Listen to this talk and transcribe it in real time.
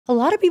A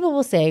lot of people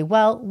will say,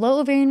 well, low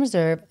ovarian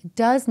reserve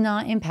does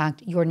not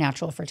impact your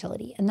natural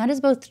fertility. And that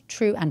is both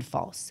true and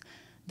false.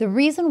 The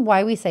reason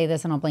why we say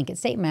this in a blanket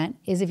statement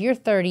is if you're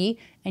 30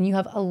 and you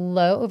have a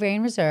low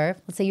ovarian reserve,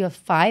 let's say you have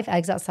 5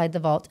 eggs outside the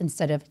vault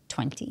instead of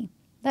 20.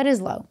 That is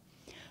low.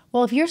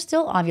 Well, if you're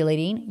still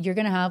ovulating, you're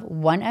going to have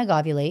 1 egg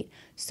ovulate.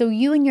 So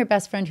you and your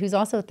best friend who's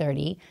also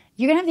 30,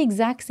 you're going to have the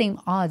exact same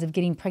odds of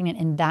getting pregnant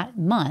in that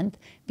month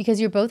because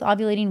you're both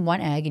ovulating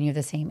 1 egg and you're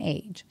the same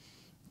age.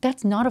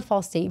 That's not a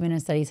false statement,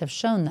 and studies have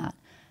shown that.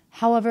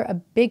 However, a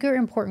bigger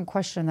important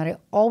question that I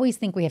always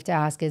think we have to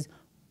ask is,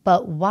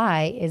 but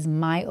why is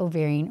my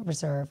ovarian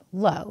reserve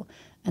low?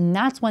 And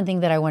that's one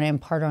thing that I want to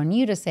impart on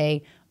you to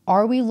say,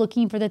 are we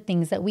looking for the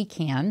things that we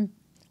can?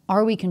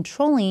 Are we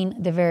controlling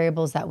the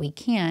variables that we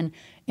can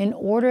in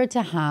order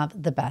to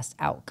have the best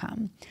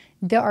outcome?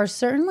 There are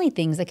certainly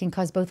things that can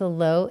cause both a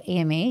low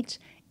AMH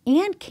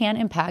and can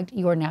impact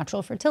your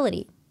natural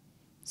fertility.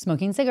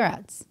 Smoking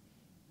cigarettes,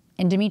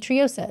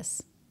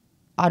 endometriosis,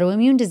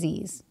 autoimmune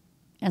disease,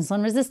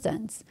 insulin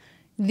resistance.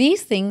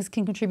 These things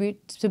can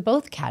contribute to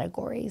both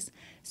categories.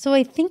 So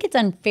I think it's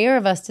unfair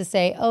of us to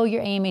say, oh,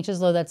 your AMH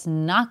is low, that's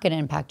not going to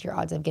impact your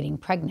odds of getting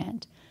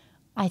pregnant.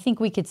 I think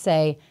we could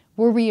say,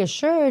 we're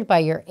reassured by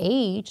your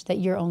age that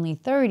you're only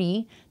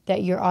 30,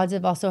 that your odds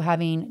of also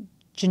having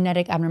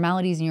genetic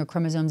abnormalities in your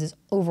chromosomes is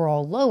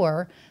overall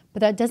lower,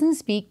 but that doesn't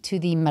speak to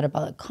the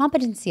metabolic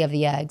competency of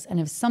the eggs. And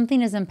if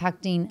something is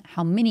impacting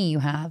how many you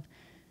have,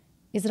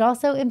 is it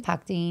also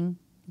impacting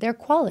their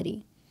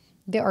quality?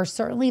 There are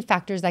certainly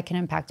factors that can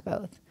impact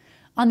both.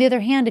 On the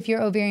other hand, if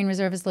your ovarian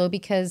reserve is low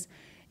because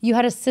you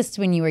had a cyst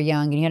when you were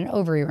young and you had an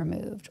ovary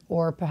removed,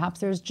 or perhaps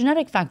there's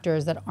genetic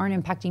factors that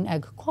aren't impacting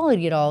egg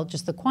quality at all,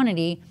 just the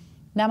quantity,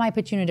 that might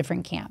put you in a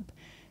different camp.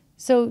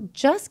 So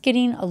just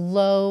getting a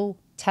low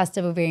test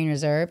of ovarian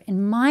reserve,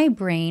 in my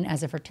brain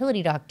as a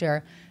fertility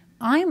doctor,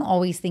 I'm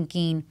always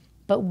thinking,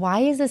 but why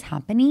is this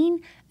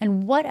happening?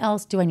 And what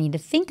else do I need to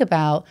think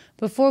about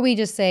before we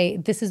just say,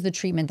 this is the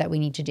treatment that we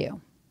need to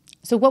do?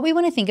 So what we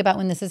want to think about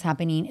when this is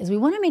happening is we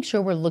want to make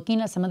sure we're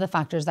looking at some of the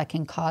factors that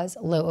can cause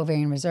low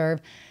ovarian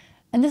reserve.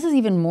 And this is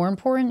even more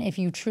important if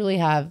you truly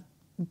have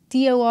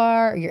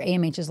DOR or your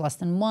AMH is less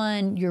than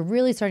 1, you're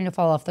really starting to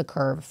fall off the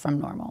curve from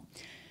normal.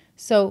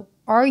 So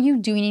are you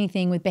doing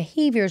anything with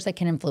behaviors that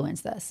can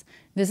influence this?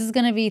 This is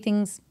going to be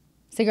things,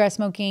 cigarette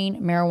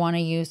smoking,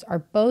 marijuana use are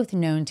both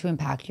known to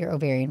impact your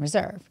ovarian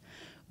reserve.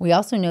 We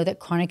also know that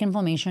chronic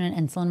inflammation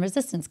and insulin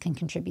resistance can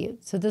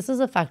contribute. So this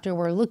is a factor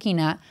we're looking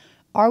at.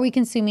 Are we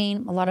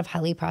consuming a lot of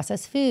highly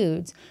processed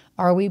foods?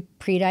 Are we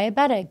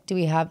pre-diabetic? Do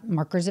we have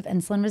markers of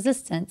insulin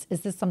resistance?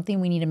 Is this something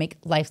we need to make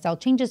lifestyle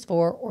changes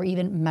for or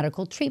even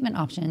medical treatment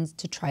options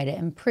to try to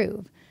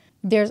improve?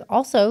 There's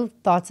also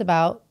thoughts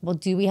about, well,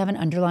 do we have an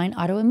underlying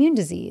autoimmune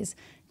disease?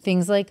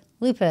 Things like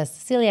lupus,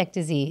 celiac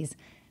disease,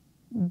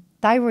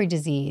 thyroid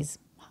disease,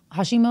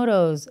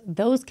 Hashimoto's,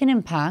 those can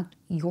impact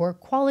your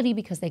quality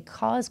because they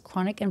cause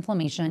chronic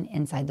inflammation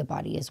inside the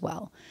body as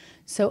well.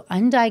 So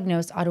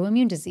undiagnosed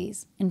autoimmune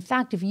disease. In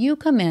fact, if you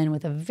come in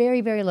with a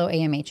very, very low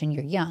AMH and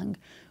you're young,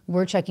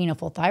 we're checking a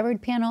full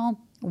thyroid panel.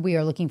 We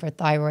are looking for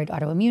thyroid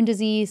autoimmune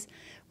disease.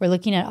 We're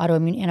looking at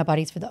autoimmune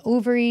antibodies for the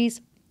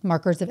ovaries,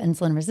 markers of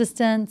insulin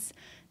resistance,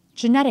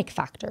 genetic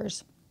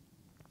factors.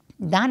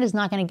 That is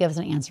not going to give us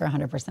an answer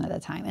 100% of the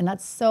time. And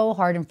that's so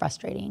hard and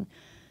frustrating.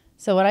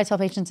 So what I tell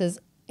patients is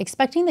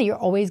expecting that you're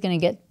always going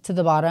to get to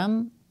the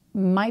bottom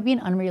might be an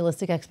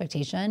unrealistic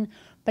expectation,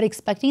 but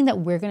expecting that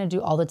we're going to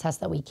do all the tests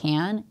that we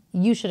can,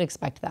 you should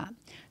expect that.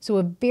 So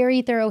a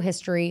very thorough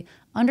history,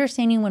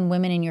 understanding when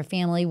women in your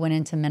family went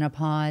into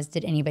menopause,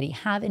 did anybody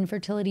have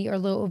infertility or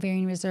low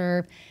ovarian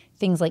reserve?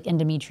 Things like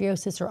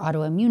endometriosis or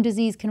autoimmune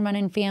disease can run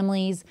in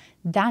families.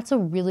 That's a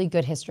really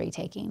good history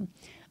taking.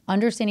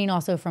 Understanding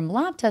also from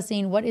lab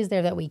testing, what is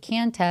there that we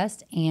can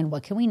test and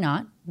what can we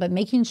not, but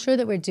making sure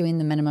that we're doing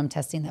the minimum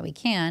testing that we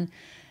can.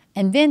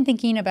 And then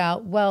thinking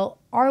about, well,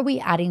 are we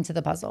adding to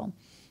the puzzle?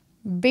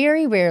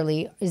 Very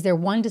rarely is there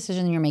one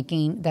decision you're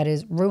making that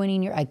is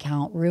ruining your egg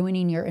count,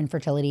 ruining your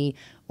infertility,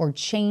 or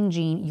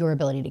changing your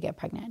ability to get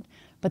pregnant.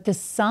 But the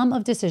sum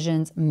of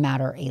decisions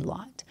matter a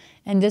lot.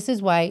 And this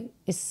is why,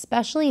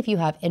 especially if you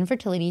have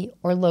infertility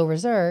or low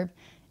reserve,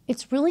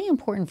 it's really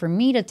important for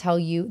me to tell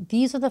you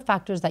these are the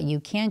factors that you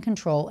can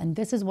control, and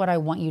this is what I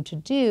want you to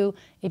do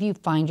if you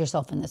find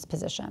yourself in this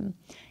position.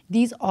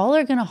 These all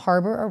are going to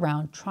harbor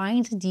around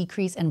trying to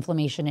decrease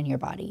inflammation in your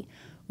body.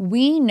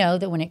 We know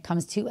that when it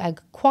comes to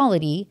egg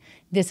quality,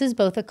 this is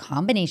both a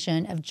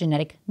combination of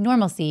genetic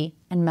normalcy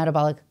and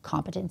metabolic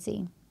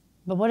competency.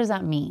 But what does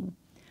that mean?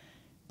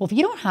 Well, if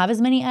you don't have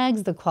as many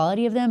eggs, the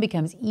quality of them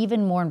becomes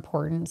even more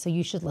important, so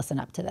you should listen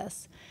up to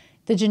this.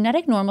 The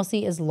genetic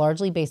normalcy is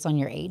largely based on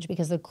your age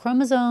because the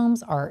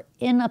chromosomes are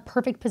in a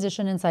perfect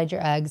position inside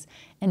your eggs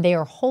and they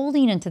are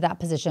holding into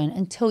that position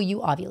until you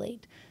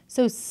ovulate.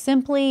 So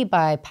simply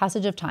by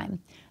passage of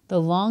time,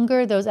 the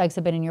longer those eggs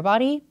have been in your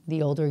body,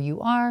 the older you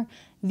are,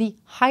 the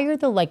higher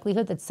the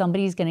likelihood that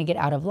somebody's going to get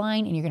out of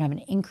line and you're going to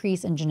have an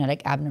increase in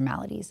genetic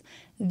abnormalities.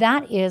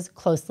 That is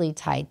closely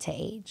tied to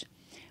age.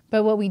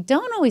 But what we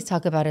don't always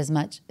talk about as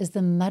much is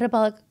the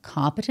metabolic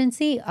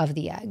competency of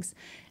the eggs.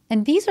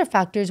 And these are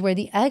factors where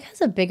the egg has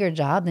a bigger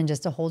job than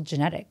just to hold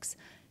genetics.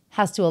 It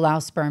has to allow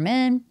sperm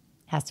in,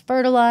 has to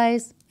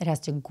fertilize, it has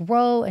to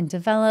grow and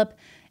develop.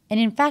 And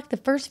in fact, the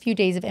first few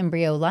days of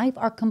embryo life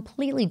are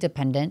completely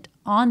dependent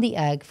on the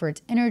egg for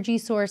its energy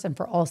source and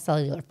for all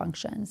cellular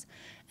functions.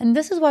 And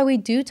this is why we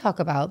do talk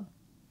about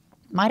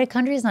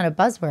mitochondria is not a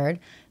buzzword,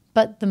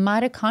 but the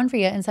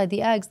mitochondria inside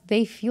the eggs,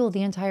 they fuel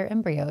the entire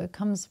embryo. It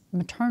comes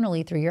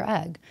maternally through your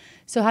egg.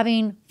 So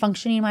having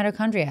functioning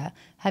mitochondria,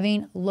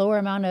 having lower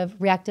amount of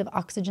reactive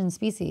oxygen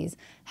species,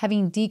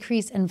 having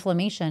decreased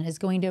inflammation is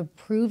going to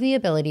improve the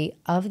ability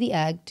of the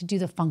egg to do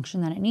the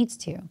function that it needs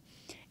to.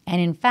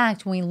 And in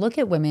fact, when we look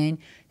at women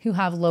who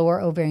have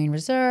lower ovarian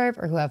reserve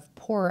or who have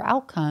poorer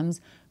outcomes,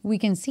 we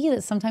can see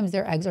that sometimes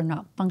their eggs are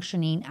not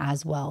functioning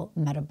as well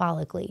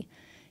metabolically.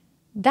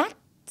 That's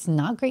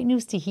not great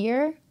news to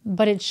hear,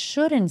 but it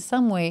should in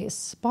some way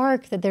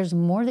spark that there's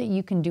more that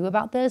you can do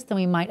about this than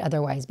we might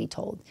otherwise be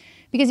told.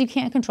 Because you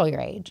can't control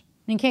your age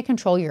and you can't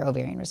control your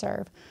ovarian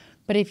reserve.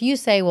 But if you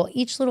say, well,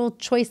 each little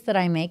choice that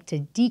I make to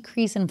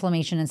decrease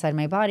inflammation inside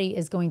my body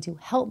is going to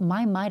help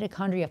my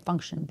mitochondria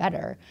function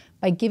better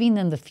by giving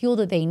them the fuel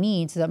that they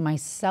need so that my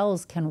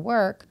cells can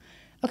work,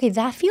 okay,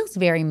 that feels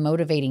very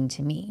motivating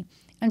to me.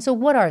 And so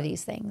what are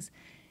these things?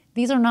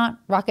 These are not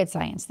rocket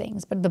science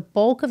things, but the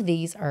bulk of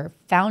these are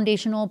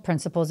foundational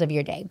principles of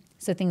your day.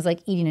 So things like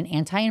eating an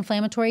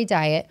anti-inflammatory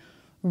diet,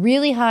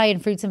 really high in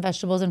fruits and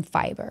vegetables and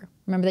fiber.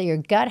 Remember that your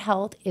gut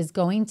health is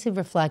going to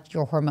reflect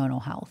your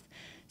hormonal health.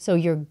 So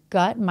your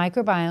gut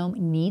microbiome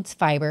needs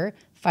fiber.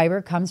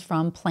 Fiber comes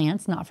from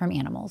plants, not from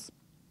animals.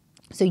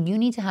 So you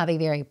need to have a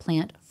very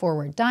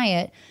plant-forward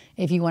diet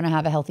if you want to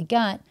have a healthy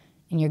gut.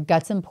 And your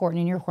gut's important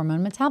in your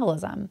hormone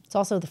metabolism. It's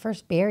also the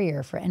first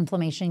barrier for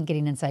inflammation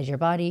getting inside your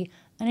body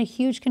and a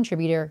huge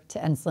contributor to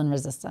insulin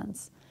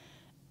resistance.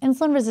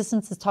 Insulin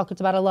resistance is talked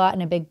about a lot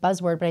and a big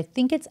buzzword, but I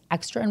think it's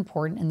extra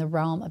important in the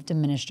realm of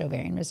diminished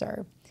ovarian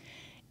reserve.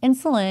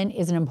 Insulin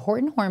is an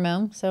important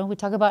hormone, so we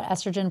talk about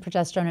estrogen,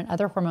 progesterone, and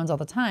other hormones all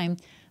the time,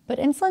 but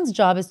insulin's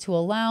job is to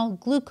allow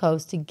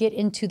glucose to get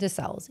into the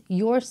cells.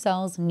 Your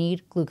cells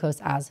need glucose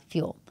as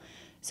fuel.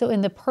 So in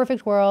the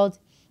perfect world,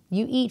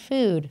 you eat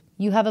food,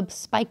 you have a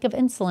spike of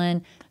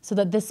insulin so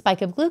that this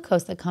spike of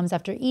glucose that comes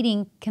after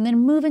eating can then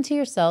move into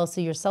your cells so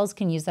your cells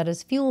can use that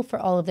as fuel for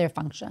all of their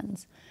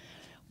functions.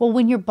 Well,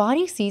 when your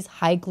body sees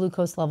high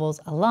glucose levels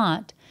a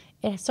lot,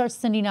 it starts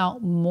sending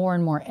out more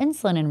and more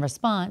insulin in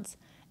response.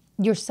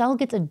 Your cell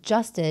gets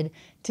adjusted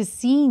to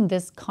seeing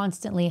this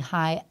constantly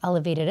high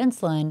elevated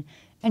insulin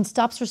and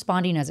stops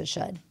responding as it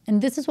should.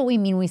 And this is what we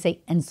mean when we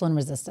say insulin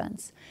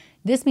resistance.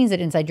 This means that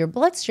inside your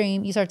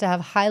bloodstream, you start to have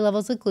high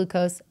levels of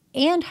glucose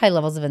and high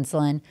levels of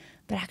insulin,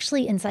 but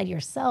actually inside your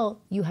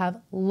cell, you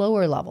have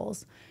lower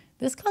levels.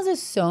 This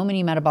causes so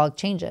many metabolic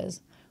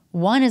changes.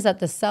 One is that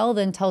the cell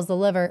then tells the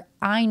liver,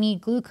 I need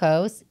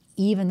glucose,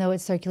 even though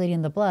it's circulating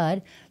in the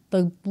blood.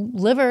 The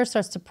liver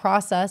starts to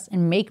process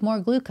and make more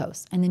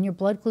glucose, and then your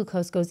blood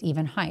glucose goes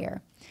even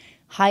higher.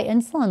 High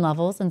insulin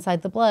levels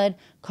inside the blood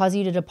cause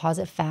you to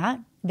deposit fat.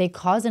 They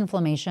cause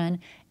inflammation.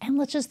 And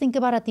let's just think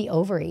about at the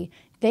ovary.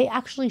 They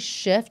actually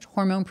shift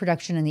hormone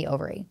production in the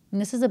ovary.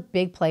 And this is a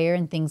big player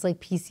in things like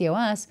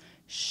PCOS,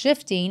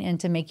 shifting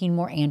into making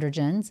more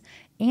androgens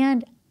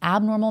and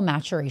abnormal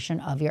maturation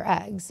of your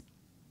eggs.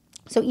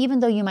 So even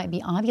though you might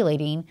be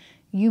ovulating,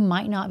 you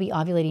might not be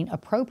ovulating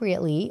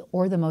appropriately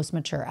or the most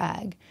mature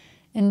egg.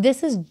 And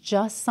this is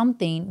just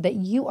something that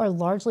you are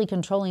largely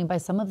controlling by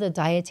some of the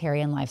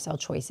dietary and lifestyle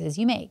choices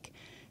you make.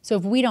 So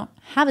if we don't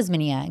have as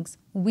many eggs,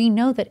 we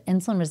know that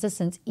insulin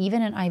resistance,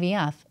 even in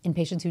IVF, in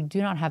patients who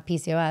do not have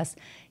PCOS,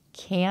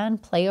 can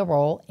play a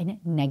role in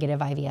negative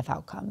IVF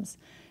outcomes.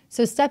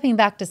 So stepping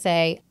back to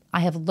say,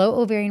 I have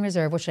low ovarian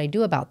reserve, what should I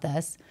do about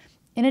this?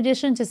 In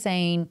addition to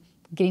saying,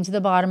 getting to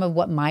the bottom of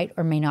what might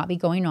or may not be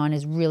going on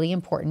is really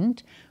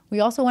important. We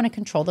also want to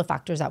control the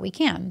factors that we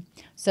can.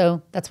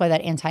 So that's why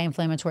that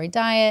anti-inflammatory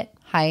diet,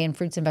 high in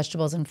fruits and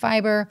vegetables and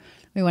fiber.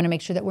 We want to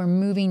make sure that we're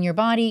moving your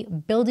body,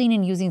 building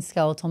and using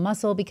skeletal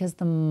muscle, because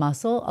the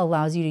muscle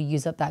allows you to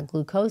use up that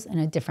glucose in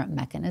a different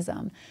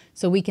mechanism.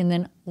 So we can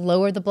then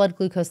lower the blood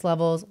glucose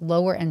levels,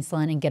 lower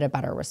insulin, and get a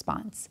better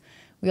response.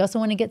 We also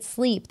want to get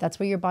sleep. That's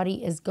where your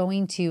body is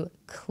going to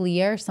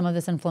clear some of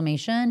this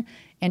inflammation,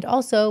 and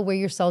also where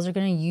your cells are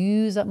going to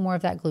use up more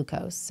of that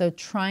glucose. So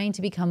trying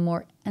to become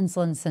more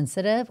insulin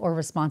sensitive or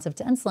responsive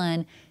to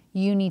insulin,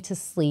 you need to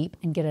sleep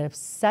and get a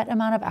set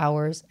amount of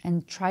hours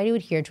and try to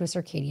adhere to a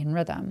circadian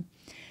rhythm.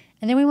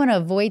 And then we want to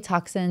avoid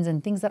toxins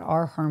and things that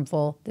are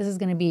harmful. This is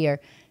going to be your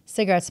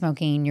cigarette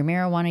smoking, your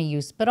marijuana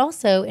use, but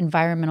also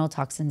environmental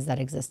toxins that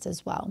exist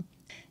as well.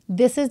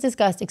 This is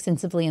discussed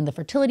extensively in the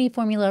fertility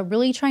formula,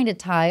 really trying to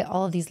tie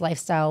all of these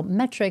lifestyle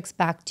metrics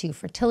back to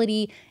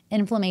fertility,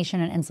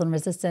 inflammation, and insulin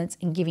resistance,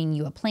 and giving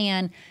you a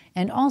plan.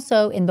 And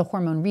also in the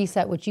hormone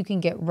reset, which you can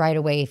get right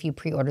away if you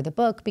pre-order the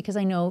book, because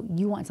I know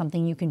you want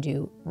something you can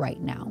do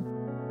right now.